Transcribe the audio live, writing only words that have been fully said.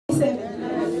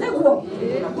27. Niguo.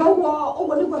 Koguo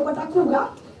ugo niguo ngwenda kuga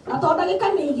na to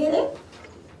ndagika ni igire.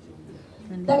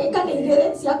 Ndagika ni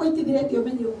igire cia kuitithiretio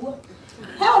menye uguo.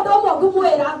 He undu umwe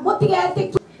ngumwira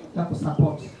mutigeti na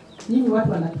kusupport. Nyinyi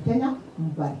watu wa Kenya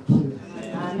mbarikiwe.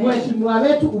 Mheshimiwa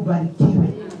wetu ubarikiwe.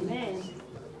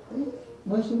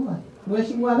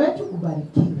 Mheshimiwa wetu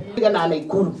ubarikiwe. Na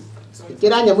Naikuru.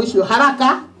 Kiranya mwisho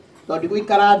haraka no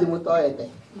ndigwikara thi mutoete.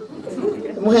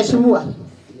 Mheshimiwa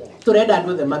turenda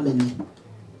andu othe mamenye.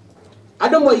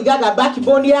 Andu moigaga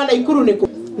backbone ya Naikuru ni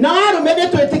na warume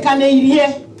betu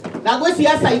etikanirie na gwe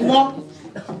siasa hivyo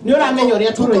ni uramenya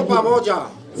uria pamoja.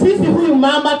 Sisi huyu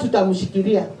mama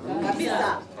tutamshikilia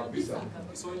kabisa.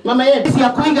 Mama yetu si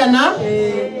akuigana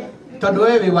tondu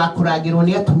wewe wakuragirwo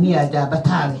ni atumia njamba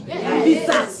tawe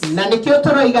na nikio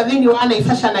turoiga thini wa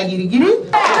Naivasha na Girigiri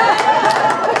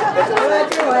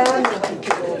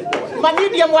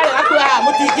Media mwale gakuha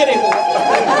mutingiriho.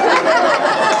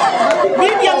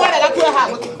 Media mwale gakuha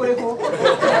mutikuriho.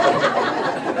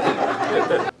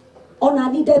 Ona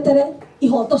ndindetere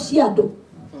ihoto cia andu.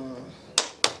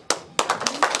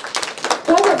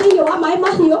 Koguo thiini wa mai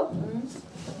mahio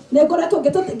ne ngoretwo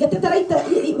ngetetera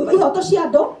ihoto cia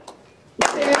andu.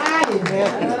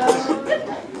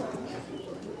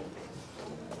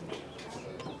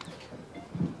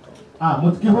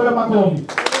 Mutikihora makomi.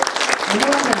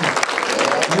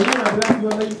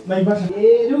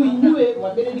 Riu inyue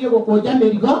mwambiririe gukunja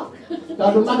mirigo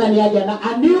tondu mama ni aja na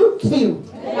a new team.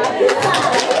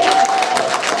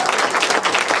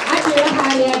 Ajira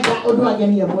haria nda undu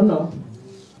agenia muno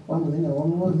wa muthenya wa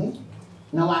muthi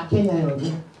na wa Kenya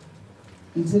yothe.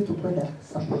 Ize tukwenda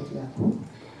support yako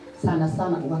sana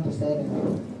sana ugatusere.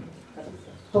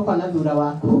 Toka na thura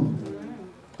waku.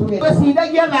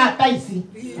 Tugesindagia na taisi.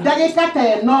 Ndagika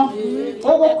teno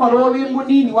ugukorwo wi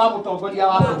munini wa mutongoria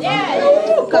wa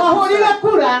bũrũri. Kohurire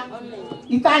kura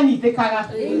itanyitĩkaga.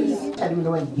 Ari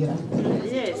ndo waingira.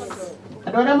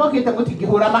 Andũ arĩa mokĩte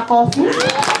mũtingĩhũra makobi.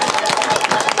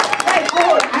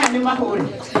 Aya nĩ mahũri.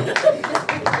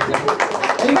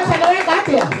 Igacana weka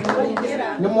atĩa?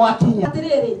 Nĩ mwakinya.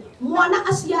 Atiriri mwana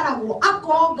aciaragwo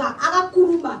akonga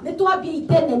agakuruma nĩ twambie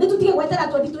itene nĩ tutige gwetera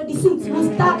 2026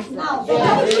 we start now.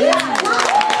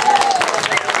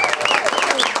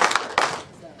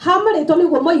 Hamarĩtwo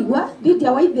nĩguo moigua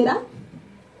Lydia Waithĩra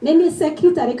nĩ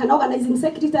secretary kana organizing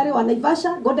secretary wa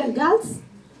Naivasha Golden Girls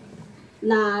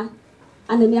na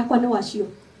anene akwa nĩ wacio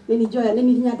nĩ njoya nĩ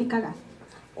nyandĩkaga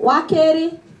wa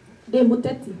kerĩ ndĩ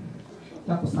muteti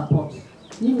na kusupport.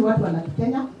 Nyinyi watu wa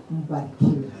Kenya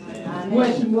mbarikiwe.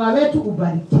 Mheshimiwa wetu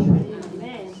ubarikiwe.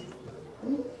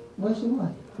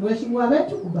 Mheshimiwa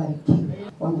wetu ubarikiwe.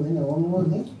 Wa muthenya wa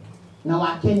muthi na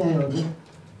wa Kenya yothe.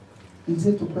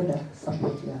 Ize tukwenda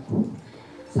support yako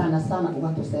sana sana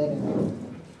ugatusere.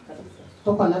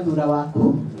 Toka na thura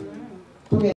waku.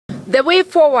 The way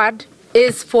forward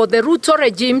is for the Ruto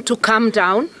regime to calm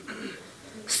down,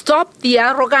 stop the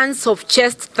arrogance of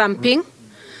chest thumping,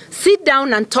 sit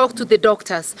down and talk to the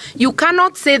doctors. You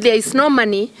cannot say there is no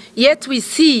money, yet we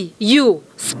see you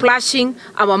splashing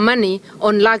our money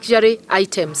on luxury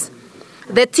items.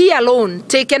 The tea alone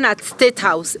taken at State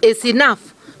House is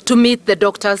enough to meet the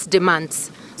doctors' demands.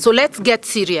 So let's get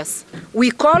serious.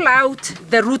 We call out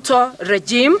the Ruto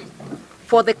regime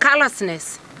for the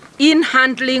callousness in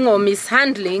handling or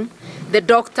mishandling the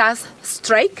doctors'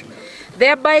 strike,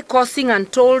 thereby causing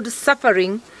untold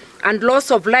suffering and loss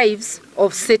of lives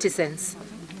of citizens.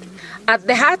 At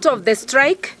the heart of the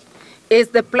strike is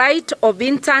the plight of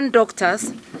intern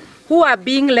doctors who are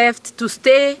being left to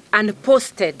stay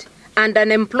unposted and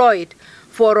unemployed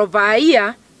for over a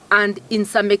year and in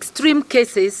some extreme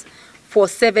cases for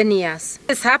 7 years.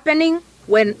 This is happening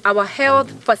when our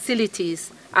health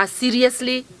facilities are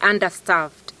seriously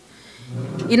understaffed.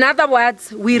 In other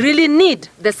words, we really need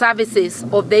the services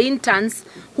of the interns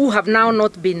who have now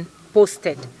not been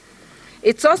posted.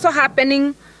 It's also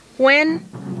happening when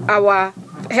our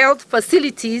health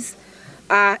facilities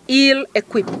are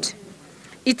ill-equipped.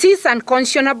 It is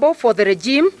unconscionable for the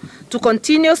regime to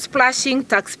continue splashing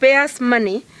taxpayers'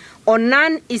 money on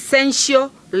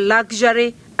non-essential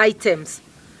luxury items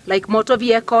like motor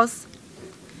vehicles,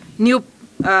 new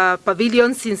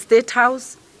pavilions in State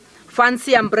House,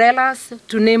 fancy umbrellas,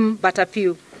 to name but a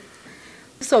few.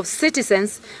 Of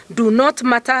citizens do not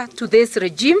matter to this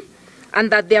regime, and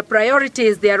that their priority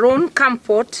is their own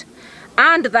comfort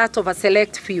and that of a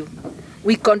select few.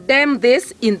 We condemn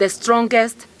this in the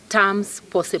strongest terms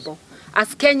possible.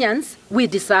 As Kenyans, we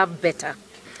deserve better.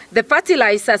 The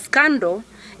fertilizer scandal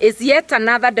is yet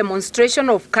another demonstration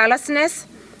of callousness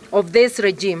of this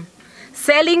regime,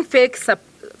 selling fake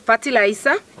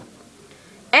fertilizer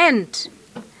and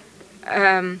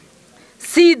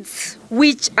seeds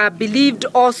which are believed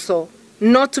also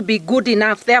not to be good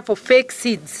enough, therefore fake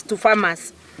seeds to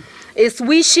farmers, is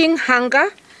wishing hunger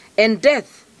and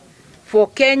death for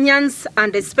Kenyans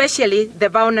and especially the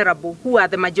vulnerable, who are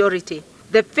the majority.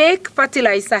 The fake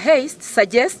fertilizer haste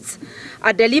suggests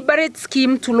a deliberate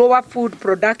scheme to lower food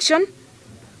production,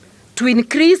 to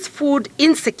increase food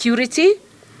insecurity,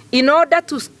 in order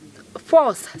to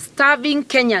force starving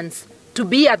Kenyans to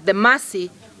be at the mercy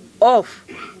of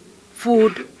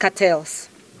food cartels.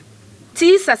 It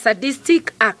is a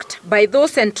sadistic act by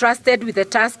those entrusted with the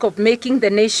task of making the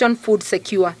nation food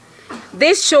secure.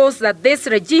 This shows that this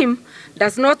regime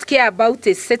does not care about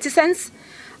its citizens,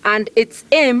 and its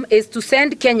aim is to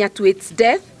send Kenya to its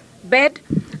deathbed,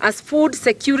 as food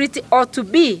security ought to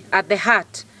be at the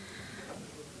heart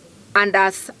and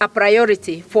as a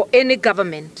priority for any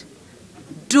government.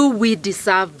 Do we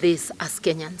deserve this as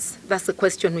Kenyans? That's the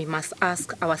question we must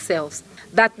ask ourselves.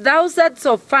 That thousands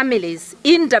of families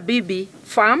in Dabibi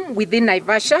farm within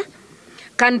Naivasha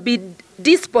can be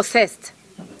dispossessed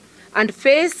and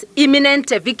face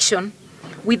imminent eviction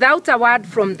without a word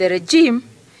from the regime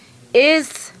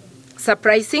is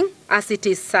surprising, as it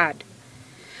is sad.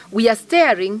 We are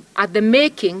staring at the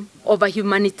making of a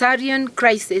humanitarian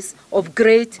crisis of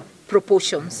great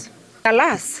proportions.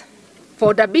 Alas,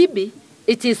 for Dabibi,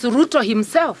 it is Ruto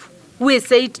himself who is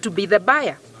said to be the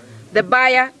buyer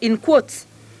in quotes,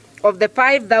 of the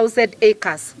 5,000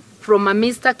 acres from a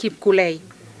Mr. Kipkulei.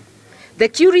 The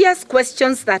curious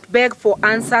questions that beg for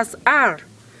answers are,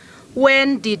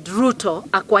 when did Ruto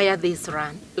acquire this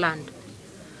land?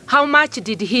 How much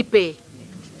did he pay?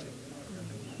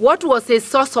 What was his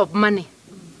source of money?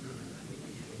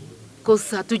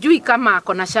 Because hatujui kama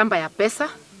ako na shamba ya pesa.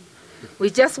 We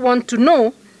just want to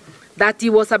know that he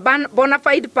was a bona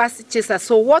fide purchaser.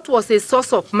 So what was his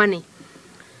source of money?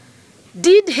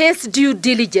 Did his due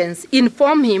diligence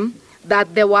inform him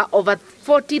that there were over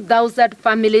 40,000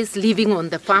 families living on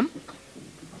the farm?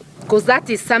 Because that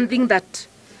is something that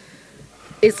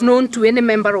is known to any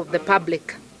member of the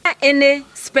public. Any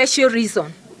special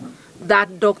reason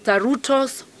that Dr.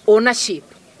 Ruto's ownership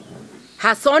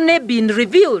has only been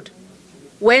revealed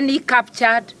when he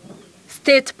captured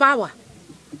state power?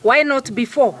 Why not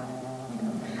before?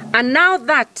 And now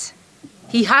that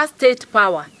he has state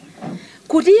power,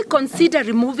 could he consider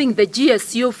removing the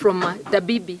GSU from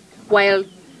Dabibi while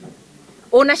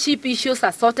ownership issues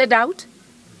are sorted out?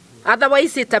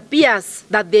 Otherwise, it appears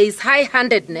that there is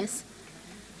high-handedness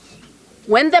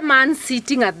when the man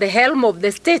sitting at the helm of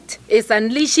the state is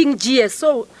unleashing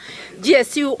GSU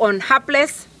on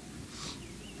hapless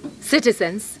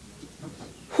citizens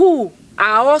who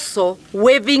are also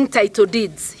waiving title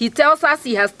deeds. He tells us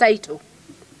he has title,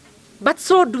 but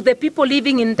so do the people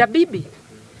living in Dabibi.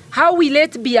 How will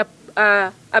it be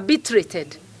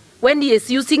arbitrated when he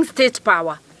is using state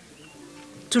power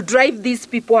to drive these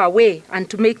people away and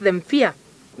to make them fear?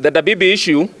 The Dabibi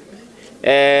issue,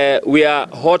 we are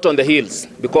hot on the heels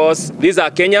because these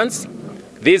are Kenyans,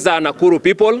 these are Nakuru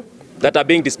people that are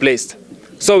being displaced.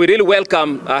 So we really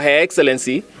welcome Her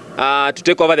Excellency to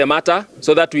take over the matter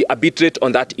so that we arbitrate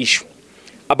on that issue.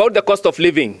 About the cost of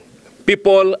living,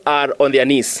 people are on their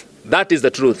knees. That is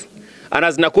the truth. And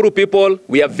as Nakuru people,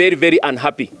 we are very, very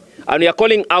unhappy. And we are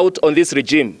calling out on this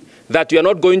regime that we are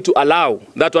not going to allow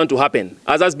that one to happen.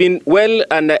 As has been well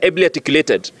and ably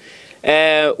articulated,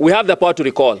 we have the power to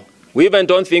recall. We even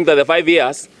don't think that the 5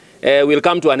 years will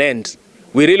come to an end.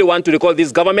 We really want to recall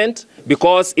this government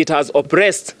because it has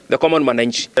oppressed the common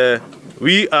mananchi.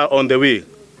 We are on the way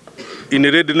in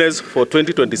readiness for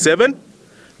 2027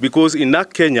 because in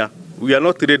Kenya, we are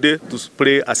not ready to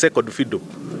play a second fiddle.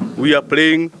 We are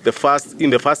playing the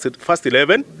first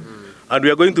 11, and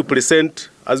we are going to present,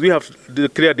 as we have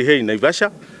declared here in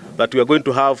Naivasha, that we are going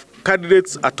to have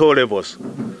candidates at all levels,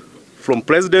 from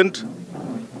president,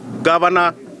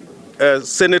 governor,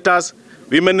 senators,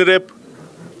 women rep,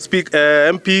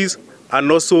 MPs,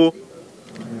 and also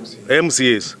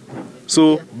MCAs.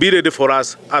 So be ready for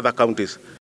us, other counties.